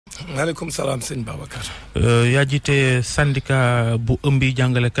maaleykum salaam sëñ Babacar. yaa jiite syndicat bu ëmbi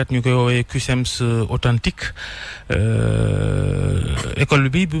jàngalekat ñu koy woowee Cusems authentique école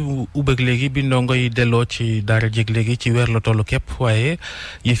bi bu ubbeeg léegi bi ndongo yi delloo ci daara jéeg léegi ci weer la tollu képp waaye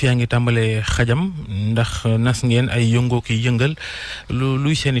yëf yaa ngi tàmbalee xajam ndax nas ngeen ay yëngoo ki yëngal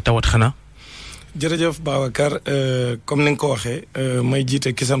luy seeni tawat xanaa. jërëjëf Babacar comme ni nga ko waxee may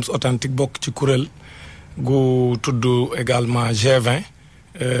jiite Cusems authentique bokk ci kuréel gu tudd également G20.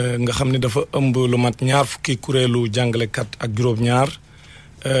 nga xam ne dafa ëmb lu mat 20 fukki kuréelu jàngalekat ak juróom-ñaar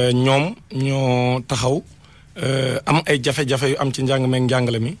ñoom ñoo taxaw am ay jafe-jafe yu am ci njàng meeg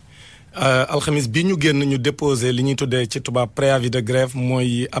njàngale mi alxamis bi ñu génn ñu déposé li ñuy tuddee ci tubaab préavis de grève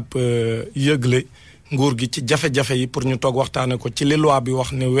mooy ab yëgle nguur gi ci jafe-jafe yi pour ñu toog waxtaane ko ci li loi bi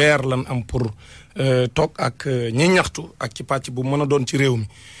wax ne weer lan am pour toog ak ñi ñaxtu ak ci pàcc bu mën a doon ci réew mi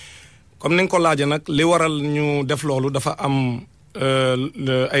comme ni nga ko laajee nag li waral ñu def loolu dafa am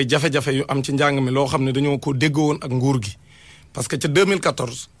ay jafe-jafe yu am ci njàng mi loo xam ne dañoo ko déggoon ak nguur gi parce que ca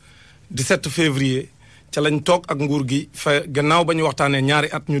 2014 17 février ca lañ toog ak nguur gi fa gannaaw ba ñu waxtaanee ñaari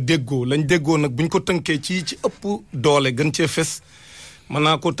at ñu déggoo lañ déggoo nag bu ñu ko tënkee ci ëpp doole gën cee fes mën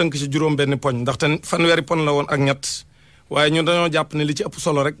naa ko tënk ci juróom benn poñ ndaxte fanweeri poñ la woon ak ñett waaye ñun dañoo jàpp ne li ci ëpp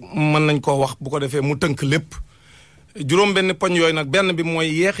solo rek mën nañ koo wax bu ko defee mu tënk lépp juróom benn poñ yooyu nag benn bi mooy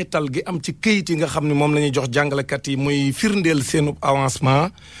yeexital gi am ci këyit yi nga xam ne moom la ñuy jox jàngalekat yi muy firndeel seenu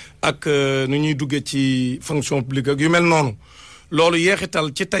avancement ak nu ñuy duggee ci fonction publique ak yu mel noonu loolu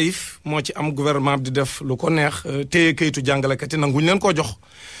yeexital ci tayif moo ci am gouvernement bi di def lu ko neex téye këyitu jàngalekat yi nanguñ leen koo jox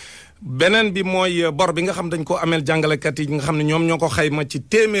beneen bi mooy bor bi nga xam dañ ko ameel jàngalekat yi nga xam ne ñoom ñoo ko xayma ci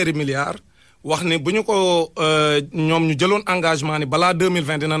téeméeri milliards wax ne bu ñu ko ñoom ñu jëloon engagement ni balaa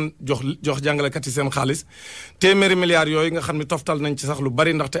 2020 dinañ jox jàngalekat yi seen xaalis téeméeri milliards yooyu nga xam ne toftal nañ ci sax lu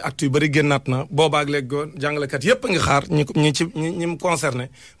bari ndaxte acte yu bari génnaat na boobaak léegi jàngalekat yépp a ngi xaar ñi mu concerné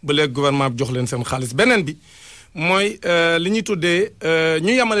ba léegi gouvernement bi jox leen seen xaalis beneen bi mooy li ñuy tuddee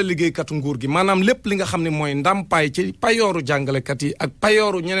ñu yamale liggéeykatu nguur gi maanaam lépp li nga xam ne mooy ndàmpaay ci payooru jàngalekat yi ak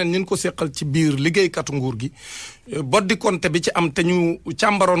payooru ñeneen ñin ko seqal ci biir liggéeykatu nguur gi boddi konte bi ci am te ñu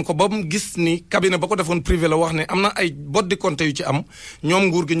càmbaroon ko ba mu gis ni cabinet ba ko defoon privé la wax ne am na ay boddi konte yu ci am ñoom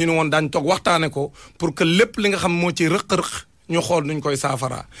nguur gi ñu ne woon daañ toog waxtaane ko pour que lépp li nga xam moo ci rëq-rëq ñu xool nuñ koy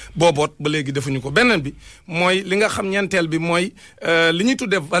saafara booboot ba léegi defuñu ko beneen bi mooy li nga xam ñeenteel bi mooy li ñuy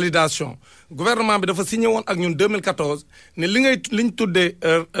tuddee validation gouvernement bi dafa signé woon ak ñun 2014 ne li ñu tuddee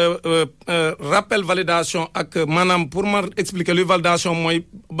rappel validation ak maanaam pour ma expliquer luy validation mooy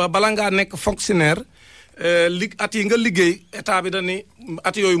bala ngaa nekk fonctionnaire at yi nga liggéey état bi dañuy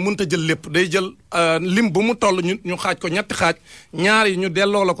at yooyu mënut a jël lépp day jël lim bu mu toll ñu xaaj ko ñetti xaaj ñaar yi ñu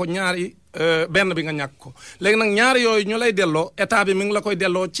delloo la ko ñaar yi benn bi nga ñàkk ko léegi nag ñaari yooyu ñu lay delloo état bi mi ngi la koy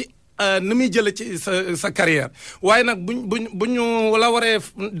delloo ci ni muy jële ci sa carrière waaye nag bu ñu la waree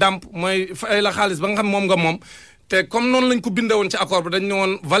dàmp mooy fay la xaalis ba nga xam moom te comme noonu lañ ko bindee woon ci accord bi dañ ne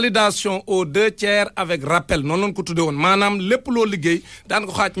woon validation aux 2/3 avec rappel noonu lañ ko tuddee woon maanaam lépp loo liggéey daan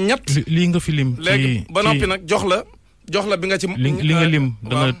ko xaaj ñett. lii nga fi lim. léegi ba noppi nag jox la bi nga ci. li nga lim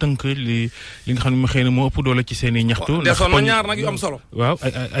da nga tënk li nga xam ne xëy na moo ëpp doole ci seen i ñaxtu. ndax desoon na ñaar nag yu am solo. waaw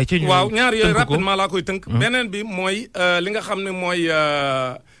ay ci waaw ñaar yooyu rapidement laa koy tënk. beneen bi mooy li nga xam ne mooy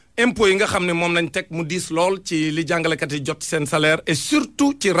impôts yi nga xam ne moom lañ teg mu diis lool ci li jàngalekat yi jot seen salaire et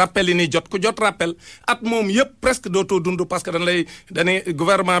surtout ci rappel yi ni jot ku jot rappel at moom yëpp presque dootoo dund parce que dañuy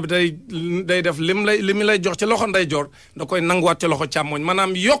gouvernement bi day def li mu lay jox ci loxo ndeyjoor da koy nanguwaat ci loxo càmmoñ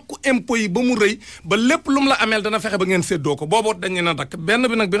maanaam yokk impôts yi ba mu rëy ba lépp lu mu la ameel dana fexe ba ngeen séddoo ko booboot dañu na dakk benn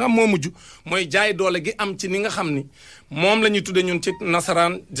bi nag bi nga xam moo mujj mooy jaay doole gi am ci ni nga xam ni moom la ñuy tuddee ñun ci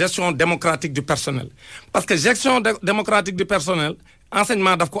nasaraan gestion démocratique du personnel parce que gestion démocratique du personnel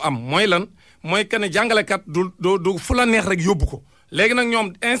enseignement daf ko am mooy lan mooy que ne jàngalekat du fu la neex rek yóbbu ko léegi nag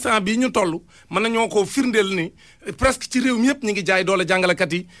ñoom instant bii ñu toll mën nañoo ko firndeel ni presque ci réew mi yëpp ñu ngi jaay doole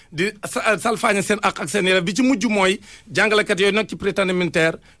jàngalekat yi di salfaañe seen ak seen yelleef bi ci mujj mooy jàngalekat yooyu nag ci prytanée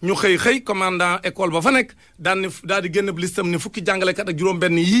militaire ñu xëy commandant école ba fa nekk daal di génn listam ni fukki jàngalekat ak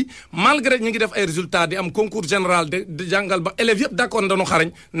juróom-benn yii malgré ñu ngi def ay résultats di am concours général di jàngal ba élèves yëpp d'accord dañu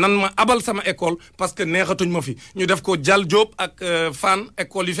xarañ nan ma abal sama école parce que neexatuñ ma fi ñu def ko Jal Diop ak Fann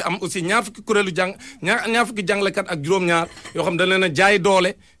école yi fi am aussi ñaar fukki kuréelu ñaar fukki jàngalekat ak juróom-ñaar yoo xam dañ leen a jaay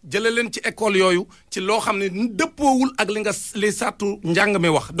doole jële leen ci école yooyu ci loo xam ne dëppoowul ak li sàttu njàng mi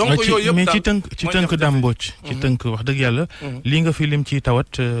wax. donc yooyu yëpp mais ci tënk Dame Mbodj ci tënk wax dëgg yàlla. lii nga fi lim ci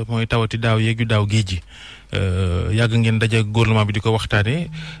tawat mooy tawati daaw yeeg yu daaw géej gi yàgg ngeen daje gouvernement bi di ko waxtaanee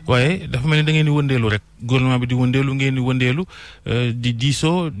waaye dafa mel ni da ngeen di wëndeelu rek gouvernement bi di wëndeelu ngeen di wëndeelu di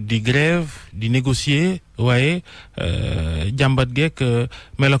diisoo di grève di négocier waaye jàmbat geek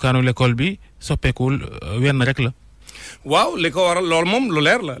melokaanu l'école bi soppeekuwul wenn rek la. waaw li ko waral loolu moom lu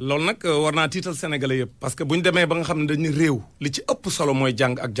leer la loolu nag war naa tiital sénégalais yëpp parce que bu ñu demee ba nga xam ne dañu réew li ci ëpp solo mooy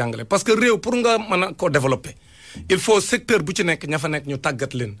jàng ak jàngale parce que réew pour nga mën a ko développer il faut secteur bu ci nekk ña fa nekk ñu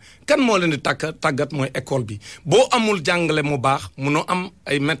tàggat leen kan moo leen di tàggat mooy école bi boo amul jàngale mu baax munoo am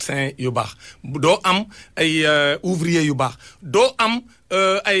ay médecins yu baax doo am ay ouvriers yu baax doo am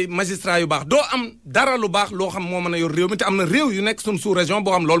ay magistrats yu baax doo am dara lu baax loo xam moo mën a yor réew mi te am na réew yu nekk suñ sous région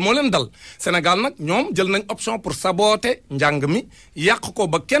boo xam loolu moo leen dal Sénégal nag ñoom jël nañ option pour saboter njàng mi yàq ko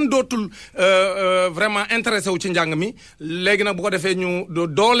ba kenn dootul vraiment intéressé wu ci njàng mi léegi nag bu ko defee ñu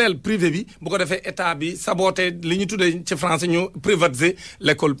dooleel privé bi bu ko defee état bi saboter li ñu tuddee ci français ñu privatiser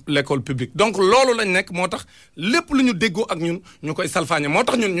l'école publique donc loolu lañ nekk moo tax lépp lu ñu déggoo ak ñun ñu koy salfaañe moo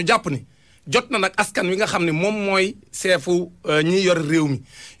tax ñun ñu jàpp ni jot na nag askan wi nga xam ne moom mooy seefu ñiy yore réew mi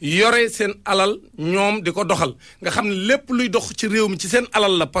yore seen alal ñoom di ko doxal nga xam ne lépp luy dox ci réew mi ci seen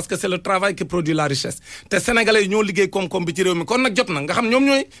alal la parce que c'est le travail qui produit la richesse te sénégalais yi ñoo liggéey koom-koom bi ci réew mi kon nag jot na nga xam ñoom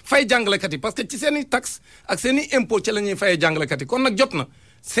ñooy fay jàngalekat yi parce que ci seen i taxe ak seen i impôt ci la ñuy fayee jàngalekat yi kon nag jot na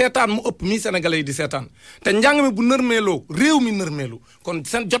seetaan mu ëpp mii sénégalais yi di seetaan te njàng mi bu nërmeeloo réew mi nërmeelu kon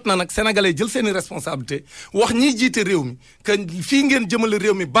seen jot na nag sénégalais yi jël seen i responsabilité wax ñiy jiite réew mi que fii ngeen jëmale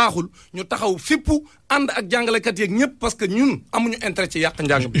réew mi baaxul ñu taxaw fippu ànd ak jàngalekat yeeg ñëpp parce que ñun amuñu intérêt ci yàq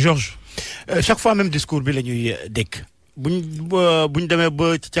njàng bi. Georges chaque fois même discours bi la ñuy dégg buñ demee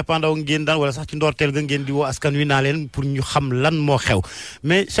ba ci cappaandaw ngeen daan wala sax ci ndoorteel ga ngeen di woo askan wi naa leen pour ñu xam lan moo xew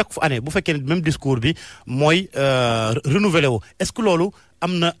mais chaque année bu fekkee ne même discours bi mooy renouveler wu est-ce que loolu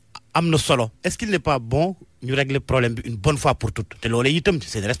am na solo est-ce qu'il n'est pas bon ñu régler problème bi une bonne fois pour toutes te loolu itam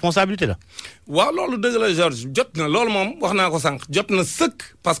c'est une responsabilité la. waaw loolu dëgg la Georges jot na loolu moom wax naa ko sànq jot na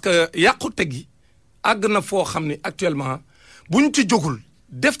sëkk parce que yàqute gi àgg na foo xam ni actuellement buñ ci jógul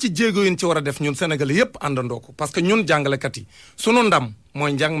def ci jéego yi ñu ci war a def ñun Sénégalais yépp àndandoo ko parce que ñun jàngalekat yi sunu ndam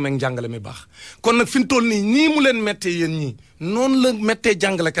mooy njàng meeg njàngale mi baax kon nag fi mu toll nii mu leen méttee yéen ñii noonu la méttee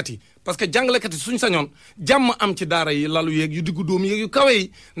jàngalekat yi parce que jàngalekat yi suñ sañoon jàmm am ci daara yi lalu yeeg yu diggu dóom yeeg yu kawe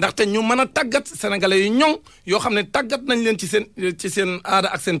yi ndaxte ñu mën a tàggat sénégalais yu ñoŋ yoo xam ne tàggat nañ leen ci seen aada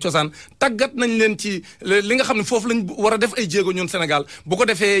ak seen cosaan tàggat nañ leen ci li nga xam ne foofu lañ war a def ay jéego ñun Sénégal bu ko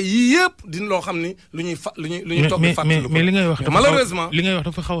defee yii yëpp dina loo xam ni lu ñuy toog di fàttali mais li ngay wax malheureusement li ngay wax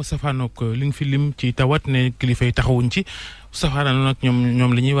dafa xaw a safaanoog li nga fi lim ci tawat ne kilifa yi taxawuñ ci safaanal nag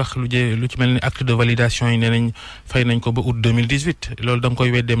ñoom li ñuy wax lu ci mel ni acte de validation yi nee nañ fay nañ ko ba août 2018 loolu da nga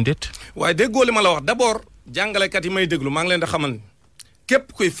koy weddeem déet. waaye déggoo li ma la wax d'abord jàngalekat yi may déglu maa ngi leen di xamal ni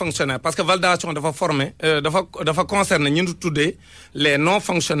képp kuy fonctionnaire parce que validation dafa formé dafa concerné ñi ñu tuddee les non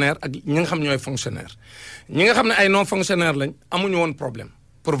fonctionnaires ak ñi nga xam ñooy fonctionnaire ñi nga xam ne ay non fonctionnaire lañ amuñu woon problème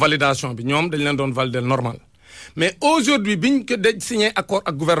pour validation bi ñoom dañ leen doon valider normal mais aujourd'hui biñ ko signé accord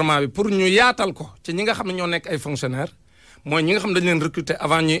ak gouvernement bi pour ñu yaatal ko ci ñi nga xam ne ñoo nekk ay fonctionnaire mooy ñi nga xam dañ leen recruter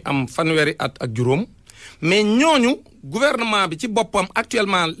avant ñuy am fanweeri at ak juróom mais ñooñu gouvernement bi ci boppam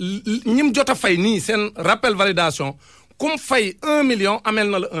actuellement ñim jot a fay nii seen rappel validation kum fay 1 million amel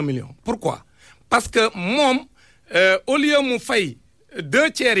na la 1 million. Pourquoi? Parce que moom au lieu mu fay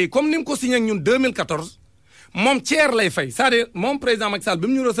 2/3 yi comme ni mu ko signé ak ñun 2014 moom tiers lay fay c'est-à-dire moom président Macky Sall bi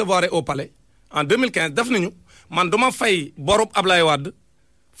mu ñu recevoir au palais en 2015 def nañu man duma fay borub Ablaye Wade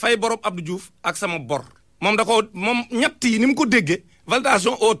fay borub Abdou Diouf ak sama bor. moom moom ñett yi ni mu ko déggee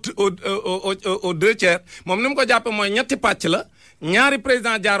validation au 2/3 moom ni mu ko jàppee mooy ñetti pàcc la ñaari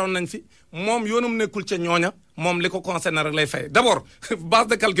président jaaroon nañ fi moom yoonum nekkul ca ñooña moom li ko concerné rek lay fay d'abord base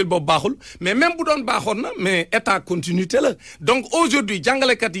de calcul boobu baaxul mais même bu doon baaxoon na mais état continuité la donc aujourd'hui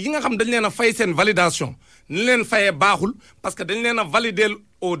jàngalekat yi nga xam dañ leen a fay seen validation ni leen fayee baaxul parce que dañ leen a valider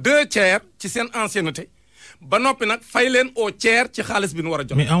au 2/3 ci seen ancienneté ba noppi nag fay leen au tiers ci xaalis bi nu war a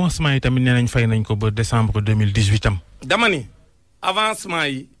jot. mais avancement yi tamit nee nañ fay nañ ko ba décembre 2018 am. dama ni avancement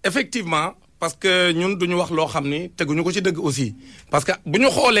yi effectivement parce que ñun duñu wax loo xam ni teguñu ko ci dëgg aussi parce que bu ñu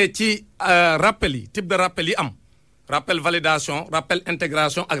xoolee ci rappel yi type de rappel yi am rappel validation rappel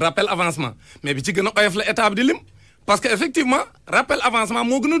intégration ak rappel avancement mais bi ci gën a oyof la état bi di lim parce que effectivement rappel avancement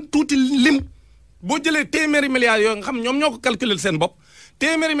moo gën a tuuti lim boo jëlee téeméeri milliards yooyu nga xam ñoom ñoo ko calculer seen bopp.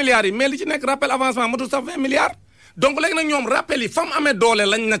 téeméeri milliards yi mais li ci nekk rappel avancement matul sax 20 milliards donc léegi nag ñoom rappel yi fa mu amee doole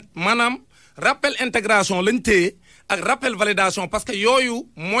lañ nag maanaam rappel intégration lañ téye ak rappel validation parce que yooyu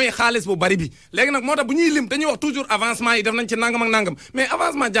mooy xaalis bu bari bi léegi nag moo tax bu ñuy lim dañuy wax toujours avancement yi def nañ ci nangam ak nangam mais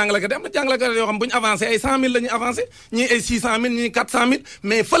avancement jàngalekat am na jàngalekat yoo xam bu ñu avancé ay 100 000 la ñuy avancé ñii ay 600 000 ñii 400 000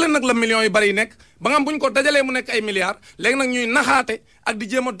 mais fële nag la millions yu bari yi nekk ba nga xam bu ñu ko dajalee mu nekk ay milliards léegi nag ñuy naxaate ak di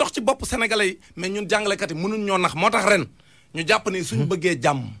jéem a dox ci bopp sénégalais yi mais ñun jàngalekat yi mënuñ ñoo nax moo tax ren ñu jàpp ni suñu bëggee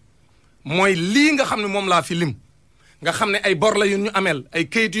jàmm mooy lii nga xam ne moom laa fi lim nga xam ne ay bor la yu ñu ameel ay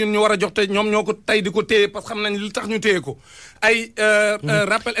kayit yu ñu war a jox te ñoom ñoo ko tey di ko téye parce que xam nañ li tax ñu téye ko ay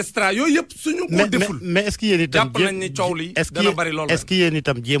rappel extra yooyu yëpp suñu ko deful. mais est-ce que yéen itam jàpp nañ ni coow li dana bari lool. est-ce que yéen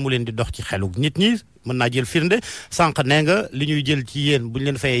itam jéemu leen di dox ci xelu nit ñi mën naa jël firnde sànq nee nga li ñuy jël ci yéen bu ñu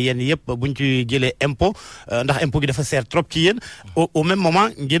leen fayee yéen yëpp bu ñu ci jëlee impôt ndax impôt gi dafa seer trop ci yéen au même moment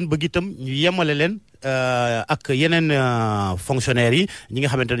ngeen bëgg itam ñu yemale leen ak yeneen fonctionnaires yi ñi nga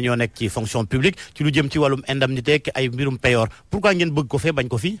xamante ne ñoo nekk ci fonction publique ci lu jëm ci wàllum indemnité ak ay mbirum payoor pourquoi ngeen bëgg ko fee bañ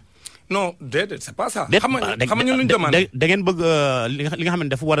ko fii. non déedéet c'est pas ça. xam nga ñun lu ñu demandé. da ngeen bëgg li nga xam ne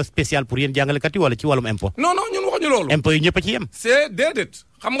dafa war a spécial pour yéen jàngalekat yi wala ci wàllum impôt. non ñun waxuñu loolu. impôt yi ñëpp a ci yem. c'est déedéet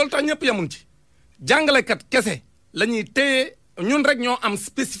xam nga lu tax ñëpp yemuñ ci. jàngalekat kese la ñuy téye ñun rek ñoo am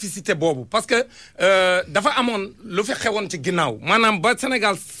spécificité boobu parce que dafa amoon lu fi xewoon ci ginnaaw maanaam ba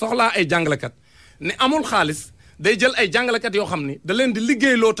Sénégal soxlaa ay jàngalekat ne amul xaalis day jël ay jàngalekat yoo xam ni da leen di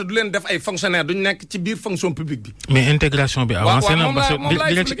liggéeyloo te du leen def ay fonctionnaire duñu nekk ci biir fonction publique bi. mais intégration bi avancé na parce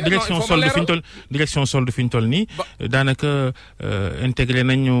que direction solde fi ñu toll nii daanaka intégré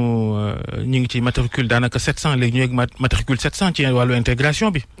nañu ñu ngi ci matricule daanaka 700 léegi ñu yegg matricule 700 ci wàllu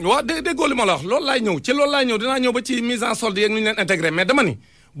intégration bi. waaw déggoo li ma la wax loolu laay ñëw dinaa ñëw ba ci mise en solde yeeg nu ñu leen intégré mais dama ni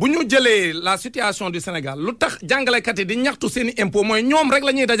bu ñu jëlee la situation du Sénégal lu tax jàngalekat yi di ñaxtu seen i impôt mooy ñoom rek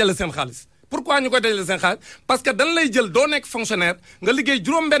la ñuy dajale seen xaalis. pourquoi ñu koy dajale seen xaalis parce que dañ lay jël doo nekk fonctionnaire nga liggéey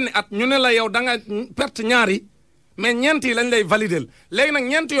juróom-benni at ñu ne la yow da nga perte ñaar yi mais ñeent yi lañ lay valider léegi nag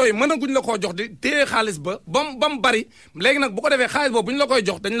ñeent yooyu mënaguñ la koo jox di téye xaalis ba mu bari léegi nag bu ko defee xaalis boobu bu ñu la koy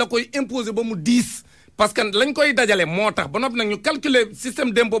jox dañ la koy imposer ba mu 10 parce que lañ koy dajale moo tax ba noppi nag ñu calculer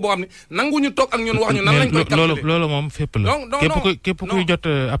système d'impôt boo xam ne nanguñu toog ak ñun wax ñu nan lañ koy calculer loolu moom fépp la. képp kuy jot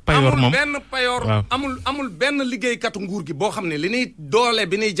ab payoor moom amul benn payoor amul benn liggéeykatu nguur gi boo xam ne li ñuy doole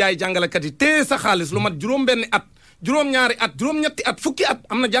bi ñuy jaay jàngalekat yi téye sa xaalis lu mat juróom-benni at juróom-ñaari at juróom-ñetti at fukki at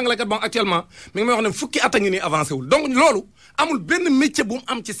am na jàngalekat bon actuellement mi ngi may wax ne fukki at a ngi nii avancé wul donc loolu amul benn métier bu mu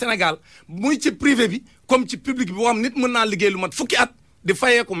am ci Sénégal muy ci privé bi comme ci public bi boo xam nit mën naa liggéey lu mat fukki at di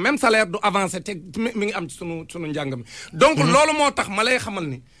fayeeku même salaire du avancé te mi ngi am ci sunu njàng mi donc loolu moo tax ma lay xamal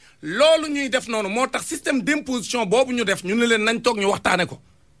ni loolu ñuy def noonu moo tax système d'imposition boobu ñu def ñu ne leen nañ toog ñu waxtaane ko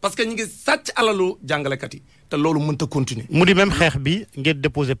parce que ñu ngi sàcc alalu jàngalekat yi te loolu mënta continuer. mu di même xeex bi ngeen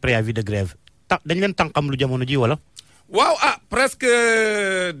déposer préavis de grève dañ leen tànqam lu jamono ji wala. waaw presque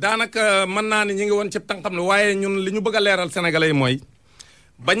daanaka mën naa ni ñu ngi woon ci tànqam lu waaye ñun li ñu bëgg a leeral sénégalais yi mooy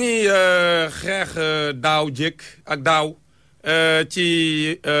ba ñuy xeex daaw jéeg ak daaw.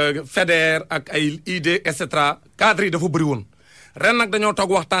 ci FEDER ak ay idée et cetera cadre yi dafa bëri woon ren nag dañoo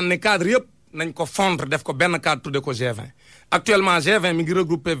toog waxtaan ne cadre yëpp nañ ko fondre def ko benn cadre tudde ko G20 actuellement G20 mi ngi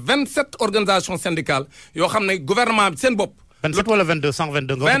regroupé 27 organisations syndicales yoo xam ne gouvernement bi seen bopp. 27 wala 22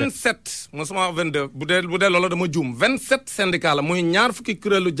 122 nga 27 mosuma 22 bu dee loolu dama juum 27 syndicats la muy ñaar fukki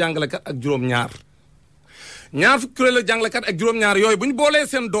kuréelu jàngalekat ak juróom-ñaar. ñaar fukki kuréelu jàngalekat ak juróom-ñaar yooyu bu ñu boolee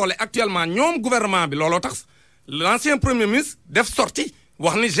seen doole actuellement ñoom gouvernement bi looloo tax. L'ancien premier ministre def sorti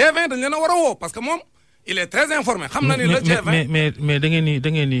wax ni G20 dañ leen a war a woo parce que moom il est très informé. xam na ni le G20 mais da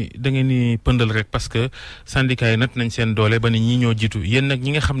ngeen ni pëndal rek parce que syndicats yi nat nañ seen doole ba ni ñi ñoo jiitu yéen nag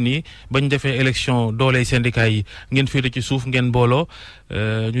ñi nga xam ni bañ defee élection doole syndicats yi ngeen féete ci suuf ngeen booloo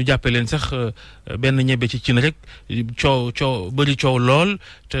ñu jàppee leen sax benn ñebe ci cin rek coow bëri coow lool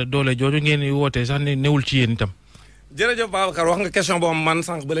te doole jooju ngeen di wootee sax ne newul ci yéen itam. jërëjëf Babacar wax nga question boobu man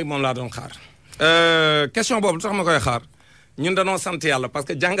sànq ba léegi moom laa doon xaar. question boobu lu tax ma koy xaar ñun dañoo sant yàlla parce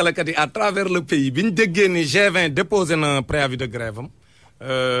que jàngalekat yi à travers le pays bi ñu déggee ni G20 déposé na préavis de grève am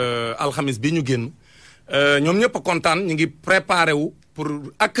alxamis bi ñu génn ñoom ñëpp a kontaan ñu ngi préparé wu pour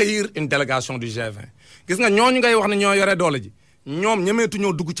accueillir une délégation du G20 gis nga ñooñu ngay wax ne ñoo yore doole ji ñoom ñemeetu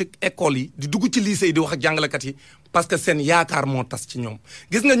ñoo dugg ci école yi di dugg ci lycée yi di wax ak jàngalekat yi parce que seen yaakaar moo tas ci ñoom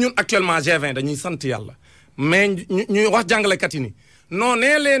gis nga ñun actuellement G20 dañuy sant yàlla mais ñuy wax jàngalekat yi ni non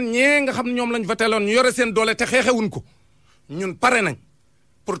nee leen ñee nga xam ne ñoom lañ fa teeloon ñu yore seen doole te xeexewuñ ko ñun pare nañ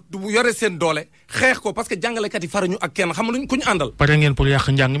pour yore seen doole xeex ko parce que jàngalekat yi faruñu ak kenn xam luñ ku ñu àndal. pare ngeen pour yàq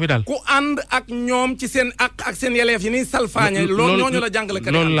njàng mi daal. ku ànd ak ñoom ci seen ak seen yeleef yi ni salfaañe. loolu ñooñu la jàngalekat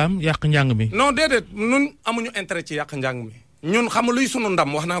yi loolu la am yàq njàng mi. non déedéet ñun amuñu intérêt ci yàq njàng mi ñun xam luy sunu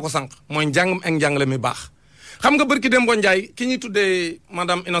ndam wax naa ko sànq mooy njàng ak njàngale mi baax. xam nga barki Demba Ndiaye ki ñuy tuddee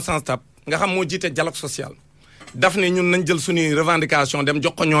madame Innocence Tab nga xam moo jiite dialogue social. daf ne ñun nañ jël suñuy revendication dem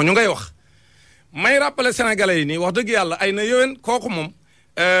jox ko ñooñu ngay wax may rappeler sénégalais yi nii wax dëgg yàlla ay na yowén kooku moom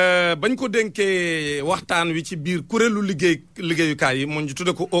bañ ko dénkee waxtaan wi ci biir kuréelu liggéeyukaay yi mu ñu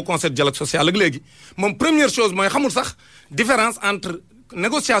tudde ko au conseil de dialogue social ak léegi moom première chose mooy xamul sax différence entre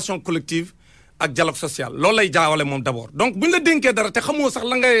négociation collective ak dialogue social loolu lay jaawale moom d'abord donc buñ la dénkee dara te xamoo sax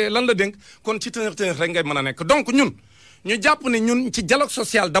lan la dénk kon ci tënëx rek ngay mën a nekk donc ñun ñu jàpp ne ñun ci dialogue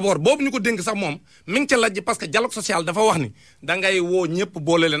social d'abord boobu ñu ko dénk sax moom mi ngi ca lajj parce que dialogue social dafa wax ni da ngay woo ñëpp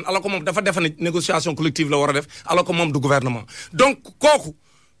boole leen alors que moom dafa defe ne négociation collective la war a def alors que moom du gouvernement donc kooku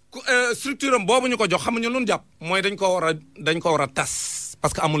structure am boobu ñu ko jox xam nga lu ñu jàpp mooy dañ ko war a tas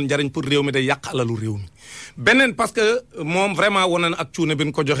parce que amul njariñ pour réew mi day yàq alalu réew mi beneen parce que moom vraiment wane na ak cuune bi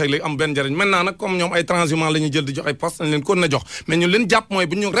ñu ko joxee léegi am benn njariñ maintenant nag comme ñoom ay transhumants la ñuy jël di jox ay poste nañ leen kon na jox mais ñun leen jàpp mooy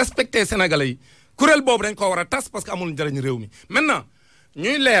bu ñu respecté Sénégalais yi kuréel boobu dañ ko war a tas parce que amul njariñ réew mi maintenant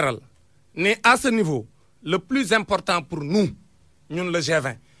ñuy leeral ne à ce niveau le plus important pour nous ñun le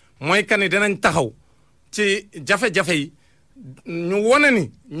G20 mooy que ni dinañ taxaw ci jafe-jafe yi ñu wane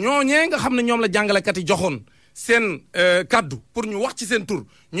ni ñooñee nga xam ne ñoom la jàngalekat yi joxoon seen kaddu pour ñu wax ci seen tur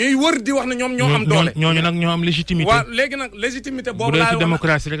ñuy wër di wax ne ñoom ñoo am doole. ñooñu nag ñoo am légitimité. waaw léegi nag légitimité boobu. bu dee ci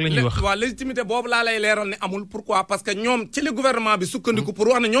démocratie rek la ñuy wax. waaw légitimité boobu laa lay leeral ne amul pourquoi parce que ñoom ci li gouvernement bi sukkandiku pour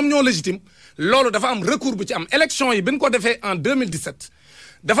wax ne ñoom ñoo légitime loolu dafa am recours bu ci am élection yi bi ñu ko defee en 2017.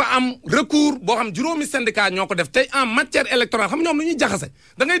 dafa am recours boo xam juróomi syndicat ñoo ko def tey en matière électorale xam ñoom lu ñuy jaxase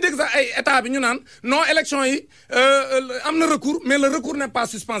da ngay dégg sax ay état bi ñu naan non élection yi am na recours mais le recours n'est pas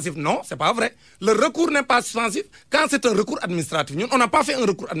suspensif non c'est pas vrai le recours n'est pas suspensif quand c'est un recours administratif ñun on n'a pas fait un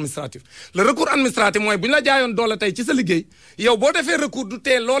recours administratif le recours administratif mooy bu ñu la jaayoon doole tey ci sa liggéey yow boo defee recours du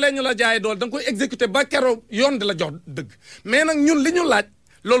tee loolee ñu la jaayee doole da nga koy exécuter ba keroog yoon di la jox dëgg mais nag ñun li ñu laaj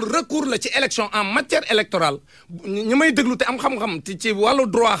loolu recours la ci élection en matière électorale ñi may déglu te am xam-xam ci wàllu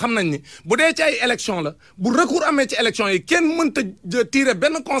droit xam nañ ni bu dee ci ay élection la bu recours amee ci élection yi kenn mënta tirer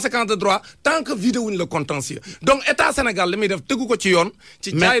benn conséquence de droit tant que vidé wuñ le contentieux donc état Sénégal li muy def tegu ko ci yoon. ci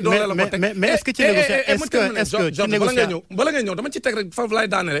jaay doole la ko teg mais est-ce que ci négociation bala ngay ñëw dama ci teg rek foofu lay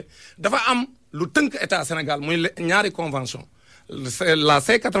daanele dafa am lu tënk état Sénégal muy ñaari convention la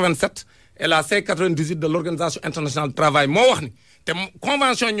C87 et la C98 de l'Organisation internationale du travail moo wax ni te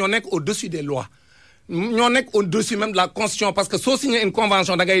convention ñoo nekk au-dessus des lois ñoo nekk au-dessus même de la constitution parce que soo signé une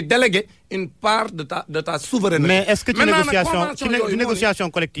convention da ngay déléguer une part de ta souveraineté. mais est-ce que ci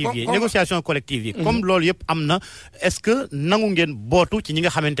négociation collective yi comme loolu yëpp am na est-ce que nangu ngeen bootu ci ñi nga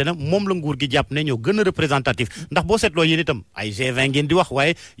xamante ne moom la nguur gi jàpp ne ñoo gën a représentatif ndax boo seetloo yéen itam ay G20 ngeen di wax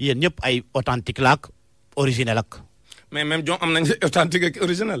waaye yéen ñëpp ay authentique la ak originel ak mais même ñoom am nañ authentique ak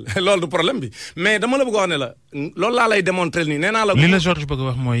original loolu du problème bi mais dama la bëgg a wax ne la loolu laa lay démontrer nii nee naa la. li la Georges bëgg a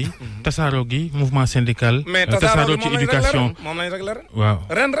wax mooy. tasaaroo gi mouvement syndical. mais tasaaroo ci éducation moom lañ réglé ren. waaw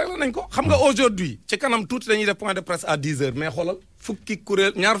ren réglé nañ ko. xam nga aujourd'hui ci kanam tuuti dañuy def point de presse à 10h mais xoolal fukki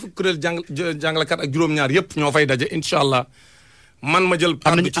kuréel jàngalekat ak juróom-ñaar yëpp ñoo fay daje incha allah man ma jël.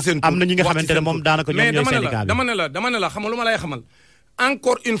 am na ñi nga xamante ne moom daanaka ñoom ñooy syndicat bi mais dama ne la xam nga lu ma lay xamal.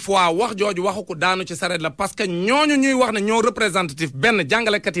 encore une fois wax jooju waxu ko daanu ci sareet la parce que ñooñu ñuy wax ne ñoo représentatif benn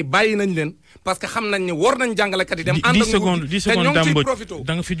jàngalekat yi bàyyi nañ leen parce que xam nañ ne war nañ jàngalekat yi dem ànd ak 10 secondes Dame Mbodj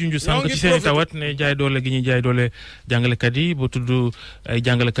da nga fi junj sànq ci seen tawat ne jaay doole gi ñuy jaay doole jàngalekat yi ba tudd ay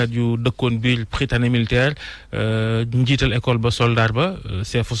jàngalekat yu dëkkoon biir Prytanée militaire njiital école ba soldat ba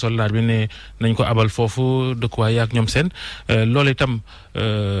chef soldat bi ne nañ ko abal foofu dëkkuwaay ak ñoom seen loolu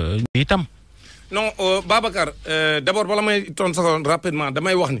itam non Babacar d'abord bala may toon sax rapidement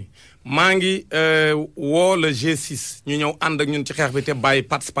damay wax ni maa ngi woo le G6 ñu ñëw ànd ak ñun ci xeex bi te bàyyi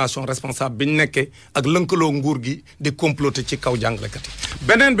participation responsable bi ñu nekkee ak lënkaloo nguur gi di comploter ci kaw jàngalekat yi.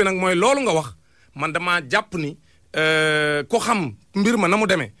 beneen bi nag mooy loolu nga wax man damaa jàpp ni ko xam mbir ma na mu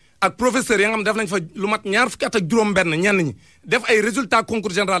demee ak professeur ya nga xam def nañ fa lu mat ñaar fukki at ak juróom-benn ñenn ñi def ay résultats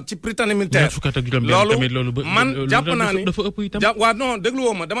concours général ci Prytanée militaire. loolu man jàpp naa ni dafa ëpp itam. waaw non déglu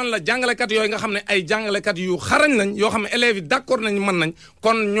woo ma dama la jàngalekat yooyu nga xam ne ay jàngalekat yu xarañ lañ yoo xam ne élèves yi d'accord nañ mën nañ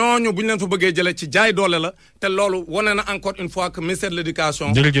kon ñooñu bu ñu leen fa bëggee jëlee ci jaay doole la te loolu wane na encore une fois que ministère de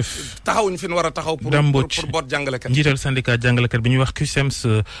l'éducation. jërëjëf taxawuñu fi ñu war a taxaw. pour boot jàngalekat yi. njiital syndicat jàngalekat bi ñuy wax Cusems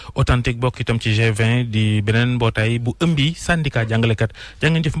authentique bokk itam ci G20 di beneen mbootaay bu ëmbi syndicat jàngalekat jaa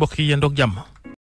ngeen jëf mbokk yi yéen doog jàmm.